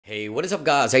Hey, what is up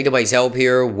guys? Help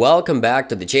here. Welcome back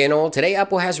to the channel. Today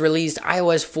Apple has released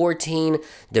iOS 14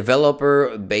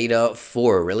 Developer Beta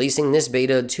 4, releasing this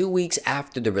beta 2 weeks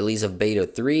after the release of Beta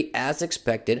 3. As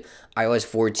expected, iOS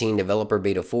 14 Developer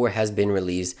Beta 4 has been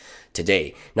released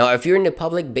today. Now, if you're in the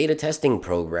public beta testing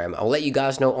program, I'll let you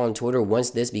guys know on Twitter once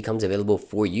this becomes available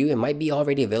for you. It might be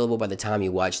already available by the time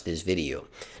you watch this video.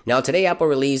 Now, today Apple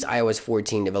released iOS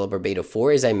 14 Developer Beta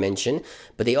 4, as I mentioned,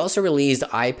 but they also released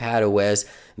iPadOS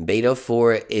Beta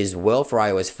 4 as well for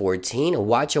iOS 14,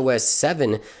 watchOS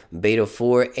 7 Beta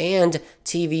 4, and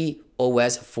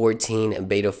tvOS 14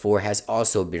 Beta 4 has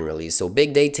also been released. So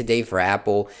big day today for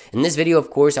Apple. In this video, of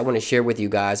course, I want to share with you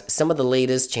guys some of the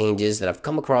latest changes that I've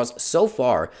come across so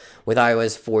far with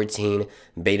iOS 14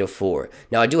 Beta 4.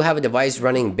 Now, I do have a device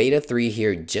running Beta 3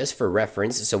 here just for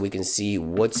reference so we can see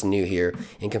what's new here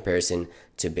in comparison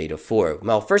to Beta 4.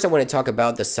 Now, first I want to talk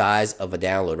about the size of a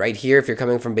download. Right here, if you're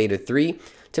coming from Beta 3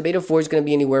 to Beta 4, is going to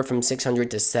be anywhere from 600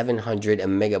 to 700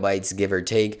 megabytes, give or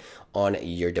take, on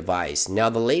your device. Now,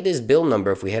 the latest build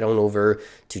number, if we head on over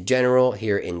to General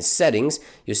here in Settings,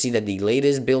 you'll see that the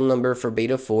latest build number for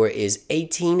Beta 4 is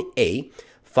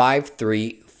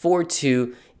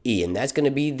 18A5342E, and that's going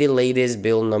to be the latest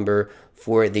build number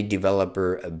for the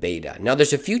developer beta. Now,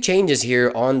 there's a few changes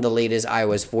here on the latest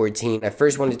iOS 14. I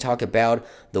first want to talk about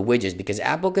the widgets because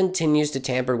Apple continues to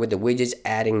tamper with the widgets,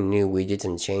 adding new widgets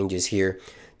and changes here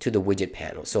to the widget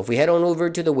panel. So if we head on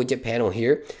over to the widget panel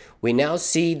here, we now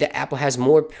see that Apple has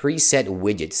more preset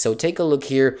widgets. So take a look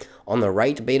here on the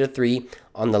right, Beta 3,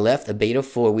 on the left, Beta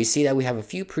 4. We see that we have a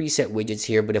few preset widgets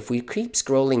here, but if we keep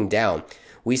scrolling down,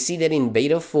 we see that in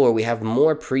Beta 4, we have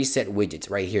more preset widgets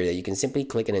right here that you can simply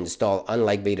click and install,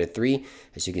 unlike Beta 3,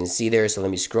 as you can see there. So let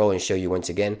me scroll and show you once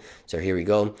again. So here we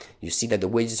go. You see that the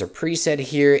widgets are preset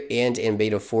here, and in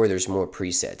Beta 4, there's more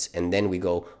presets. And then we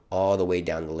go all the way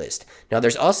down the list. Now,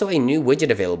 there's also a new widget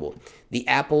available. The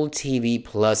Apple TV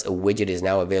Plus widget is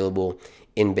now available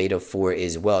in Beta 4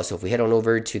 as well. So if we head on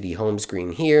over to the home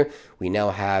screen here, we now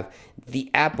have the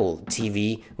Apple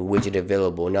TV widget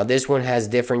available. Now, this one has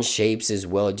different shapes as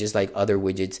well, just like other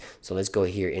widgets. So let's go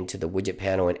here into the widget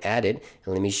panel and add it.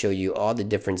 And let me show you all the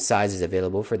different sizes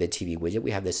available for the TV widget.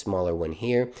 We have the smaller one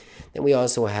here. Then we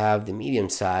also have the medium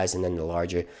size and then the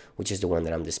larger, which is the one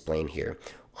that I'm displaying here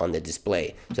on the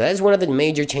display. So that is one of the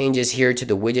major changes here to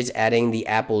the widgets, adding the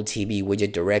Apple TV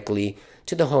widget directly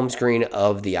to the home screen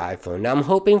of the iPhone. Now, I'm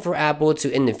hoping for Apple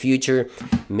to, in the future,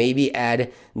 maybe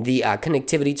add the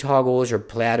connectivity toggles or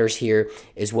platters here,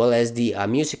 as well as the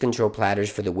music control platters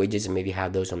for the widgets, and maybe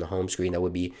have those on the home screen. That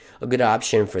would be a good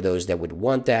option for those that would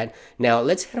want that. Now,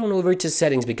 let's head on over to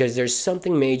settings because there's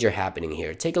something major happening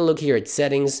here. Take a look here at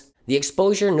settings. The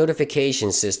exposure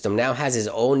notification system now has its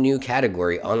own new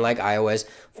category. Unlike iOS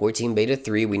 14 Beta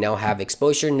 3, we now have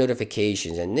exposure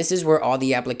notifications, and this is where all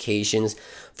the applications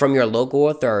from your local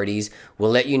authorities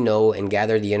will let you know and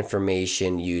gather the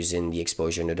information using the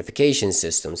exposure notification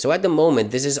system. So at the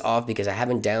moment, this is off because I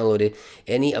haven't downloaded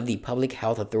any of the public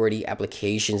health authority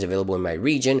applications available in my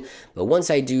region, but once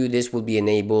I do, this will be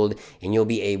enabled and you'll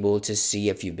be able to see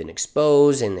if you've been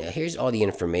exposed. And here's all the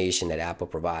information that Apple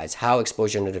provides, how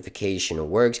exposure notification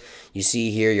works. You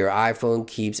see here your iPhone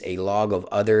keeps a log of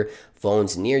other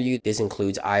phones near you. This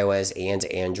includes iOS and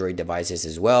Android devices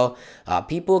as well.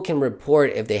 People can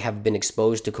report if they have been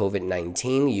exposed to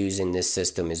COVID-19 using this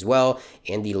system as well,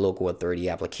 and the local authority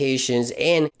applications.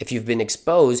 And if you've been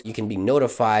exposed, you can be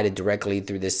notified directly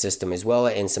through this system as well,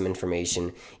 and some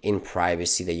information in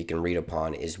privacy that you can read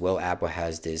upon as well. Apple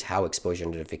has this how exposure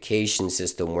notification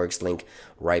system works link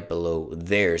right below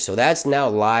there. So that's now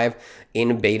live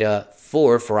in Beta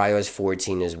 4 for iOS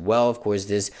 14 as well. Of course,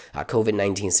 this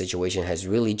COVID-19 situation has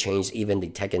really changed even the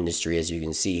tech industry, as you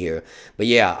can see here. But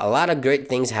yeah, a lot of great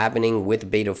things happening with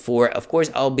Beta 4. Of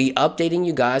course, I'll be updating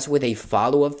you guys with a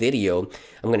follow-up video.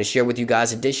 I'm going to share with you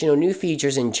guys additional new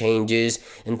features and changes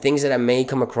and things that I may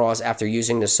come across after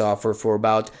using the software for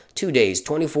about 2 days,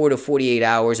 24 to 48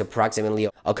 hours approximately.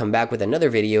 I'll come back with another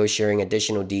video sharing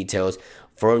additional details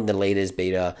from the latest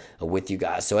beta with you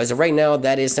guys. So as of right now,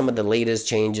 that is some of the latest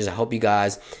changes. I hope you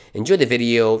guys enjoyed the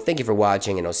video. Thank you for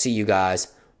watching, and I'll see you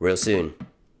guys real soon.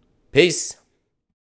 Peace.